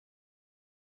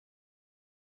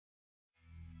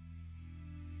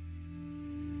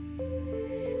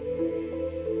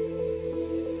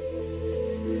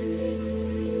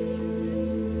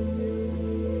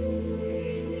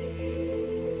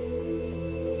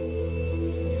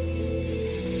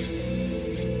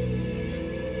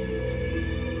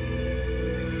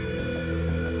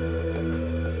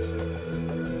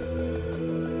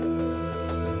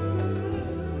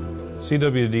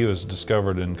CWD was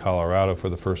discovered in Colorado for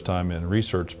the first time in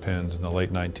research pens in the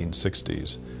late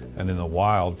 1960s, and in the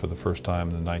wild for the first time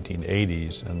in the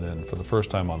 1980s, and then for the first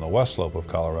time on the west slope of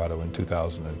Colorado in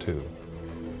 2002.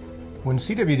 When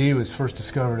CWD was first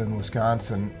discovered in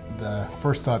Wisconsin, the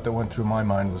first thought that went through my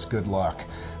mind was good luck.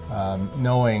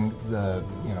 Knowing the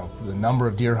number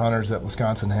of deer hunters that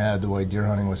Wisconsin had, the way deer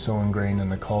hunting was so ingrained in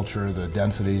the culture, the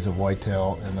densities of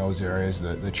whitetail in those areas,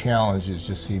 the challenges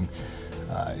just seemed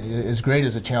as great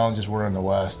as the challenges were in the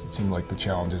West. It seemed like the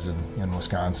challenges in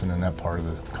Wisconsin and that part of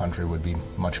the country would be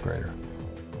much greater.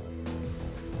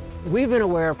 We've been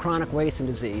aware of chronic wasting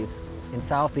disease in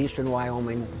southeastern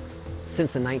Wyoming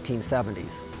since the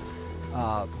 1970s.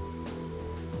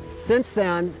 Since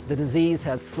then, the disease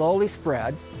has slowly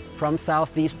spread from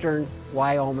southeastern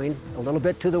Wyoming, a little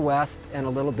bit to the west and a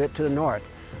little bit to the north,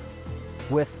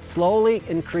 with slowly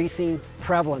increasing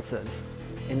prevalences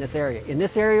in this area. In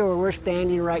this area where we're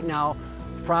standing right now,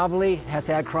 probably has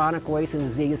had chronic wasting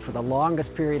disease for the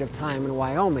longest period of time in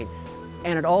Wyoming.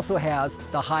 And it also has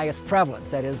the highest prevalence,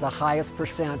 that is the highest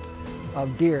percent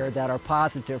of deer that are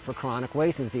positive for chronic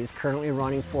wasting disease, currently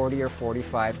running 40 or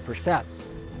 45%.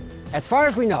 As far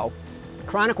as we know,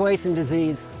 chronic wasting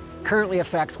disease currently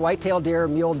affects whitetail deer,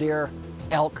 mule deer,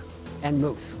 elk, and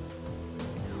moose.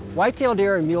 Whitetail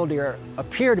deer and mule deer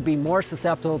appear to be more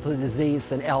susceptible to the disease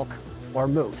than elk or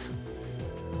moose.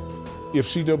 If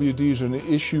CWD is an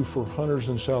issue for hunters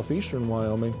in southeastern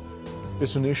Wyoming,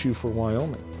 it's an issue for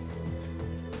Wyoming.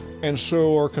 And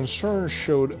so our concerns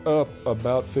showed up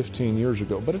about 15 years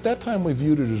ago, but at that time we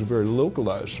viewed it as a very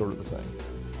localized sort of a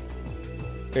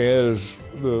thing. As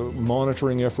the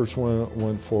monitoring efforts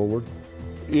went forward,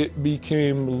 it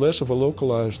became less of a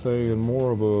localized thing and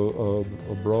more of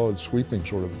a broad, sweeping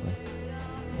sort of thing.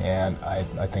 And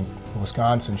I think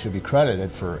Wisconsin should be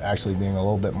credited for actually being a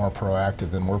little bit more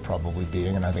proactive than we're probably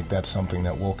being, and I think that's something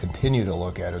that we'll continue to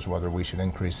look at, is whether we should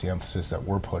increase the emphasis that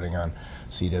we're putting on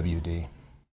CWD.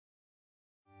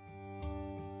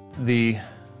 The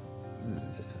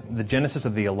genesis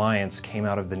of the Alliance came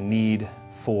out of the need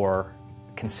for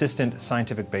consistent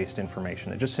scientific-based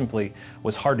information. It just simply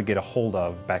was hard to get a hold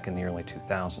of back in the early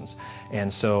 2000s.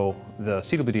 And so the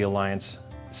CWD Alliance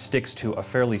sticks to a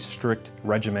fairly strict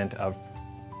regiment of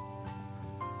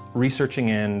researching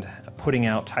and putting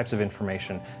out types of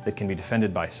information that can be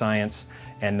defended by science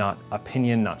and not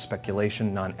opinion, not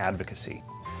speculation, not advocacy.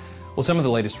 Well, some of the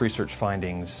latest research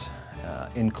findings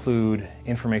include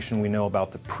information we know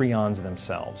about the prions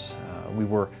themselves. We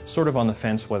were sort of on the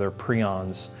fence whether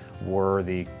prions were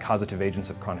the causative agents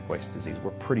of chronic wasting disease.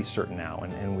 We're pretty certain now,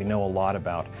 and we know a lot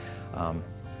about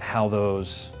how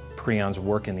those prions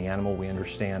work in the animal. We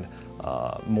understand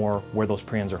more where those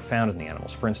prions are found in the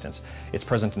animals. For instance, it's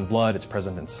present in blood, it's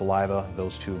present in saliva.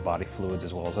 Those two body fluids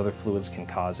as well as other fluids can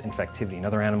cause infectivity in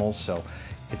other animals, so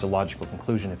it's a logical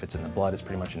conclusion if it's in the blood, it's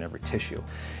pretty much in every tissue.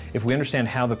 If we understand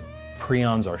how the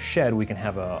prions are shed, we can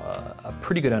have a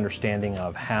pretty good understanding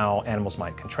of how animals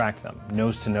might contract them.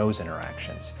 Nose-to-nose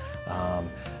interactions,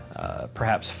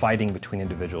 perhaps fighting between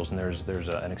individuals and there's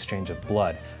an exchange of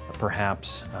blood,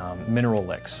 perhaps mineral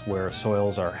licks where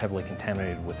soils are heavily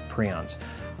contaminated with prions.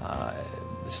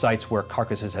 Sites where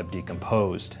carcasses have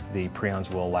decomposed, the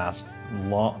prions will last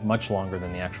much longer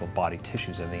than the actual body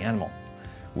tissues of the animal.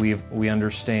 We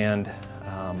understand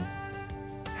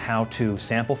how to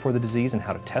sample for the disease and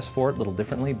how to test for it a little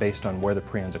differently based on where the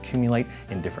prions accumulate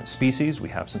in different species. We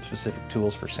have some specific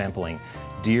tools for sampling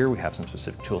deer, we have some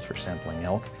specific tools for sampling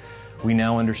elk. We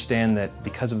now understand that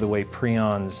because of the way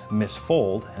prions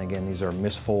misfold, and again these are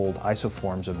misfold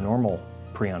isoforms of normal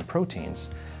prion proteins,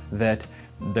 that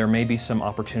there may be some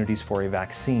opportunities for a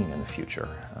vaccine in the future.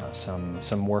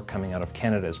 Some work coming out of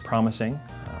Canada is promising,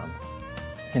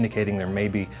 indicating there may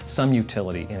be some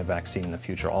utility in a vaccine in the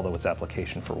future, although its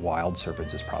application for wild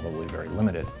serpents is probably very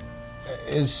limited.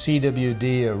 Is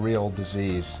CWD a real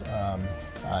disease?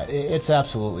 It's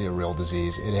absolutely a real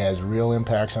disease. It has real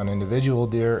impacts on individual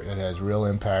deer. It has real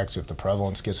impacts if the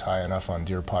prevalence gets high enough on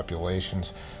deer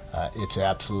populations. It's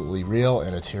absolutely real,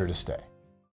 and it's here to stay.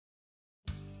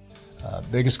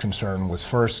 Biggest concern was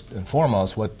first and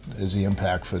foremost, what is the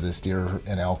impact for this deer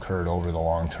and elk herd over the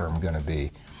long term going to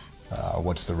be?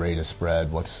 What's the rate of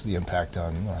spread? What's the impact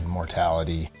on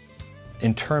mortality?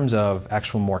 In terms of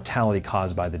actual mortality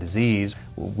caused by the disease,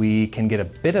 we can get a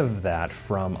bit of that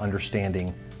from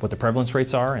understanding what the prevalence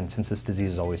rates are, and since this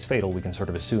disease is always fatal, we can sort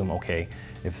of assume, okay,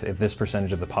 if this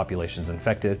percentage of the population is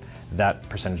infected, that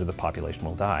percentage of the population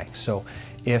will die. So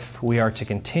if we are to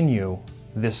continue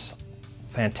this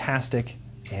fantastic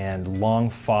and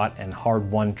long-fought and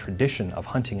hard-won tradition of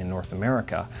hunting in North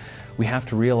America, We have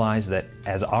to realize that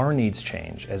as our needs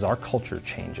change, as our culture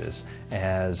changes,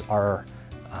 as our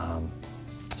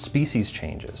species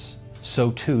changes,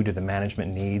 so too do the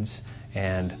management needs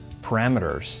and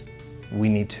parameters we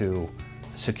need to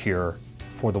secure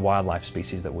for the wildlife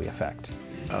species that we affect.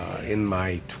 In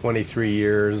my 23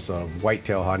 years of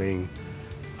whitetail hunting,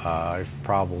 I've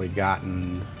probably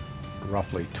gotten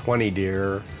roughly 20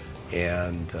 deer,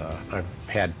 and I've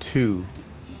had 2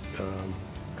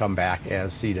 come back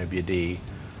as CWD.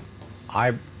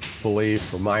 I believe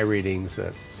from my readings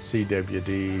that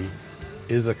CWD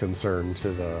is a concern to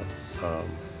the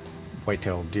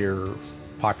whitetail deer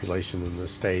population in the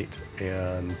state,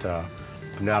 and I'm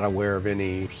not aware of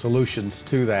any solutions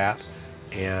to that,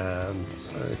 and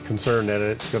concerned that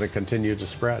it's going to continue to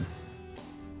spread.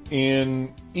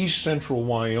 In east central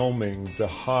Wyoming, the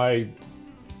high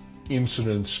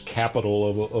incidence capital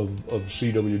of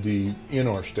CWD in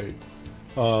our state,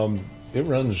 it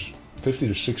runs 50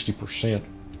 to 60%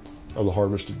 of the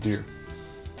harvested deer.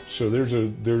 So there's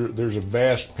a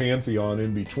vast pantheon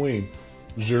in between,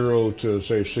 0 to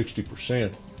say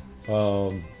 60%,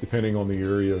 depending on the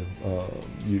area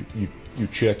you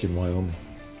check in Wyoming.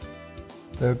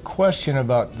 The question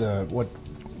about what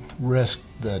risk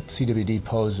that CWD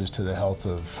poses to the health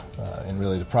of and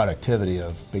really the productivity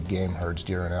of big game herds,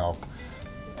 deer and elk,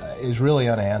 is really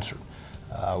unanswered.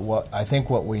 I think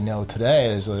what we know today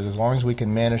is that as long as we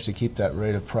can manage to keep that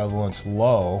rate of prevalence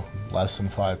low, less than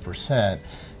 5%,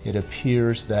 it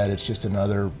appears that it's just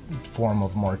another form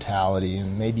of mortality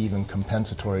and maybe even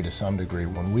compensatory to some degree.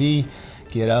 When we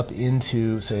get up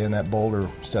into, say, in that Boulder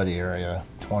study area,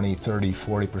 20, 30,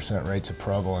 40% rates of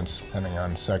prevalence, depending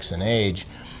on sex and age,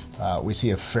 we see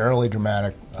a fairly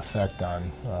dramatic effect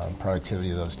on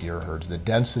productivity of those deer herds. The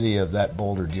density of that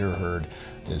Boulder deer herd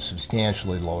is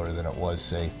substantially lower than it was,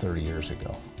 say, 30 years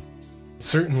ago.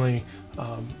 Certainly,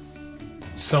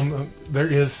 there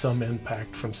is some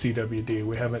impact from CWD.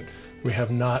 We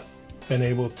have not been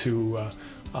able to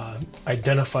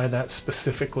identify that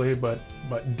specifically, but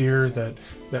deer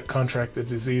that contract the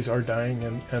disease are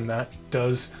dying, and that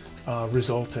does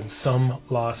result in some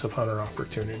loss of hunter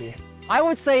opportunity. I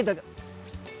would say that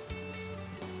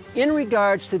in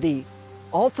regards to the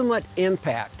ultimate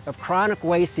impact of chronic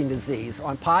wasting disease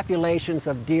on populations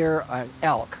of deer and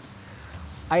elk,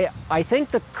 I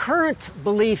think the current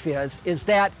belief is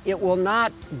that it will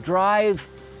not drive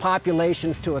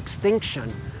populations to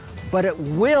extinction, but it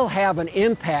will have an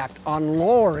impact on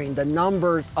lowering the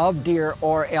numbers of deer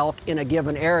or elk in a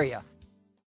given area.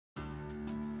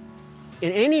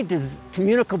 In any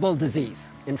communicable disease,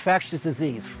 infectious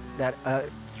disease that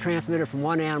is transmitted from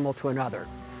one animal to another,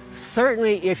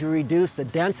 certainly if you reduce the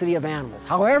density of animals,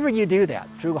 however you do that,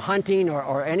 through hunting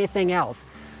or anything else,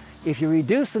 if you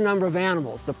reduce the number of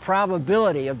animals, the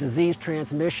probability of disease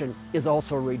transmission is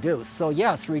also reduced. So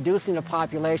yes, reducing the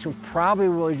population probably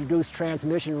will reduce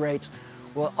transmission rates,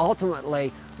 will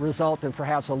ultimately result in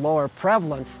perhaps a lower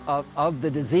prevalence of the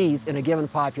disease in a given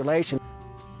population.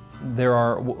 There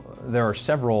are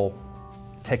several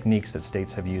techniques that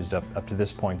states have used up to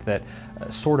this point that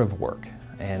sort of work,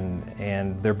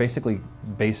 and they're basically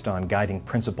based on guiding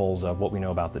principles of what we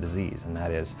know about the disease, and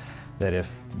that is that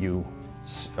if you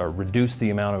reduce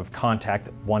the amount of contact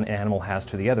that one animal has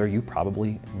to the other, you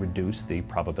probably reduce the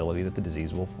probability that the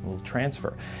disease will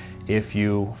transfer. If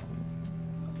you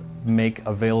make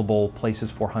available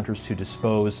places for hunters to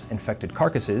dispose infected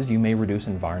carcasses, you may reduce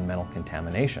environmental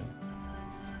contamination.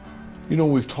 You know,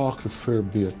 we've talked a fair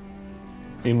bit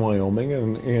in Wyoming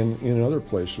and in other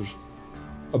places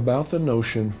about the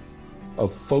notion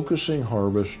of focusing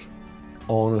harvest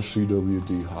on a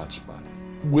CWD hotspot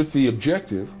with the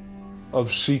objective of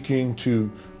seeking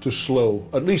to slow,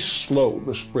 at least slow,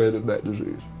 the spread of that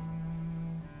disease.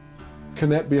 Can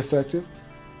that be effective?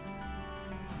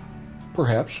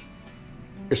 Perhaps.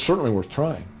 It's certainly worth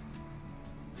trying.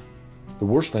 The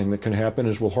worst thing that can happen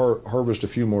is we'll harvest a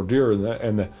few more deer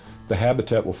and the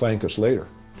habitat will thank us later.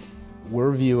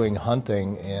 We're viewing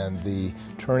hunting and the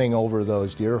turning over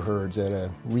those deer herds at a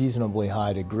reasonably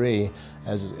high degree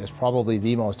as probably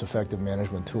the most effective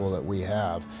management tool that we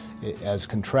have, as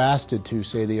contrasted to,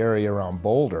 say, the area around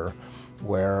Boulder,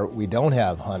 where we don't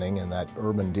have hunting in that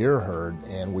urban deer herd,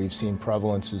 and we've seen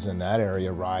prevalences in that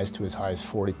area rise to as high as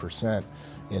 40%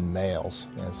 in males.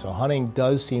 And so hunting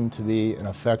does seem to be an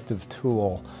effective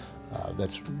tool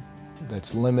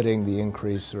that's limiting the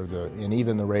increase and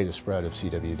even the rate of spread of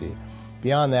CWD.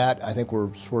 Beyond that, I think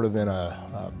we're sort of in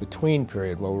a between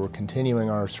period where we're continuing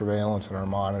our surveillance and our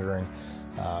monitoring,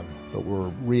 But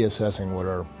we're reassessing what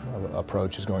our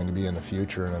approach is going to be in the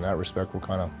future, and in that respect, we're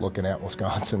kind of looking at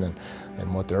Wisconsin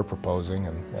and what they're proposing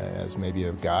and as maybe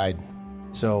a guide.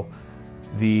 So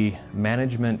the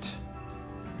management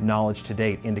knowledge to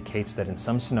date indicates that in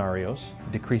some scenarios,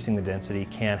 decreasing the density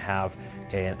can have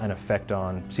an effect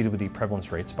on CWD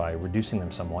prevalence rates by reducing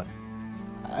them somewhat.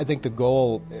 I think the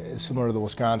goal is similar to the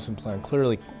Wisconsin plan.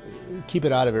 Clearly, keep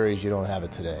it out of areas you don't have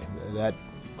it today. That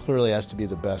clearly has to be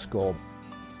the best goal.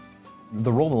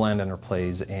 The role the landowner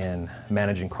plays in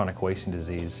managing chronic wasting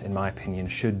disease, in my opinion,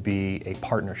 should be a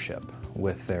partnership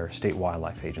with their state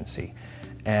wildlife agency.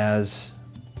 As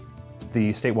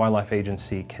the state wildlife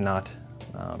agency cannot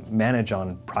manage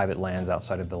on private lands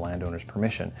outside of the landowner's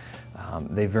permission,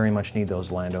 they very much need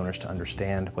those landowners to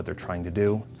understand what they're trying to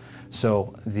do.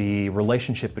 So the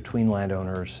relationship between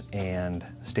landowners and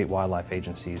state wildlife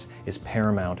agencies is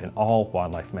paramount in all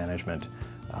wildlife management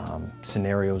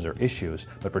scenarios or issues,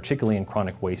 but particularly in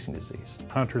chronic wasting disease.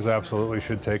 Hunters absolutely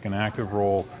should take an active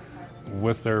role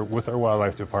with their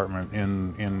wildlife department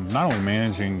in not only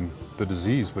managing the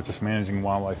disease, but just managing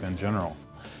wildlife in general.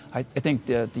 I think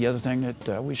the other thing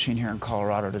that we've seen here in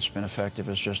Colorado that's been effective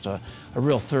is just a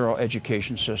real thorough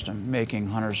education system, making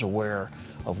hunters aware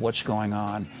of what's going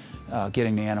on,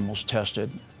 getting the animals tested,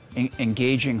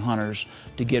 engaging hunters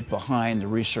to get behind the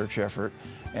research effort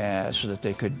so that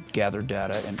they could gather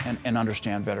data and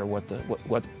understand better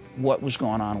what was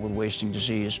going on with wasting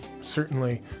disease.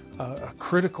 Certainly a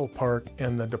critical part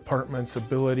in the department's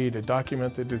ability to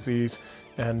document the disease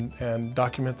and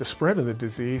document the spread of the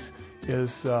disease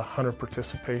is hunter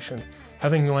participation.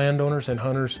 Having landowners and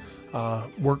hunters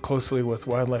work closely with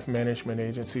wildlife management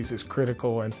agencies is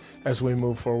critical, and as we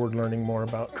move forward learning more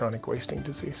about chronic wasting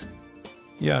disease.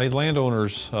 Yeah,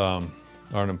 landowners are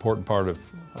an important part of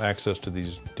access to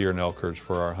these deer and elk herds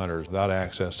for our hunters. Without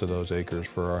access to those acres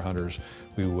for our hunters,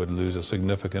 we would lose a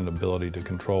significant ability to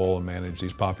control and manage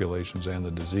these populations and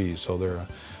the disease. So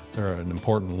they're an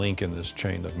important link in this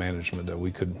chain of management that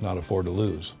we could not afford to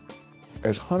lose.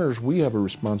 As hunters, we have a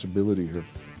responsibility here,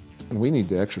 and we need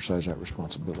to exercise that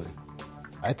responsibility.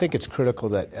 I think it's critical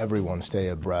that everyone stay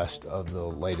abreast of the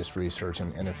latest research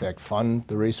and in fact, fund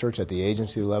the research at the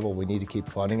agency level. We need to keep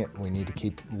funding it. We need to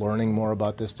keep learning more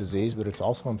about this disease, but it's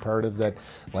also imperative that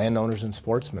landowners and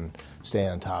sportsmen stay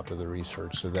on top of the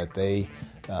research so that they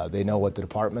know what the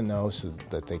department knows, so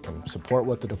that they can support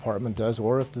what the department does,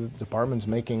 or if the department's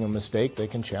making a mistake, they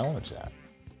can challenge that.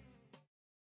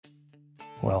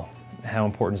 Well, how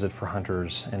important is it for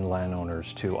hunters and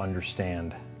landowners to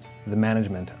understand the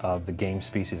management of the game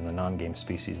species and the non-game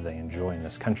species they enjoy in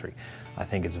this country? I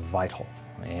think it's vital,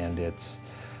 and it's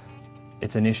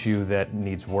an issue that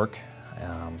needs work,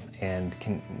 and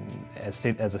can, as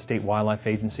a state wildlife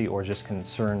agency or just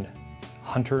concerned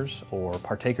hunters or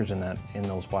partakers in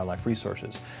those wildlife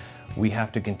resources, we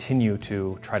have to continue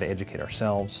to try to educate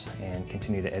ourselves and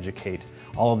continue to educate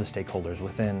all of the stakeholders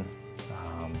within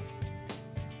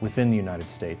the United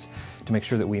States to make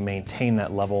sure that we maintain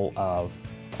that level of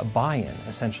a buy-in,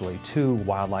 essentially, to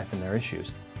wildlife and their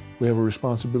issues. We have a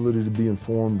responsibility to be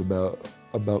informed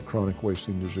about chronic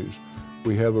wasting disease.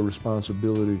 We have a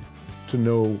responsibility to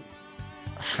know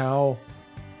how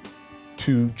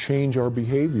to change our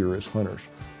behavior as hunters.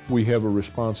 We have a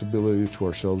responsibility to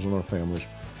ourselves and our families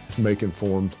to make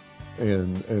informed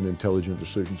and intelligent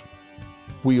decisions.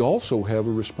 We also have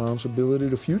a responsibility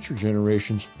to future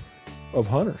generations of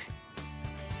hunters.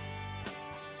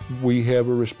 We have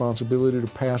a responsibility to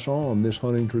pass on this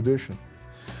hunting tradition.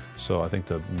 So I think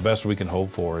the best we can hope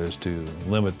for is to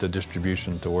limit the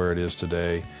distribution to where it is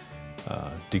today,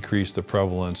 decrease the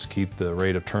prevalence, keep the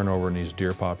rate of turnover in these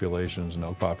deer populations and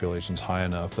elk populations high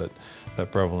enough that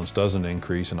that prevalence doesn't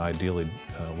increase and ideally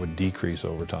would decrease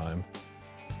over time.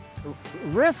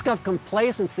 Risk of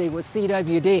complacency with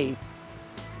CWD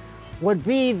would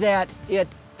be that it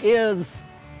is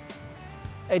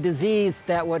a disease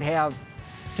that would have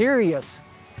serious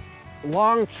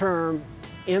long-term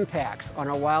impacts on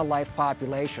our wildlife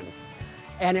populations,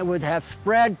 and it would have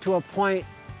spread to a point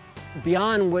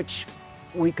beyond which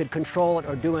we could control it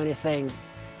or do anything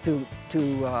to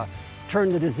turn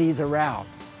the disease around.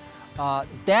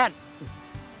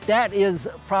 That is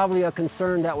probably a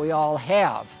concern that we all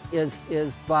have,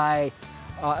 is by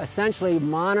essentially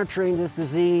monitoring this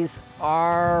disease,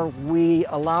 are we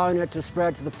allowing it to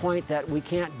spread to the point that we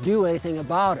can't do anything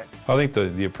about it? I think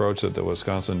the approach that the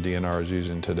Wisconsin DNR is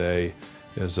using today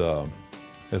is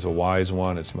is a wise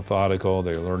one. It's methodical.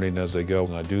 They're learning as they go.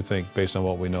 And I do think, based on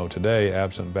what we know today,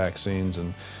 absent vaccines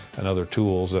and other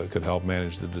tools that could help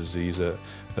manage the disease, that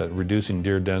reducing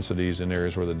deer densities in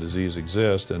areas where the disease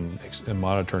exists and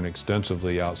monitoring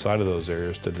extensively outside of those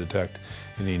areas to detect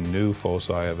any new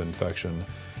foci of infection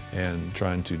and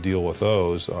trying to deal with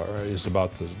those is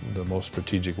about the most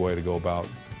strategic way to go about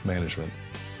management.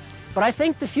 But I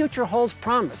think the future holds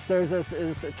promise. There's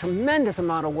a tremendous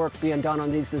amount of work being done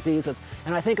on these diseases,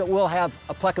 and I think it will have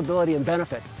applicability and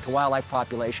benefit to wildlife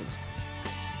populations.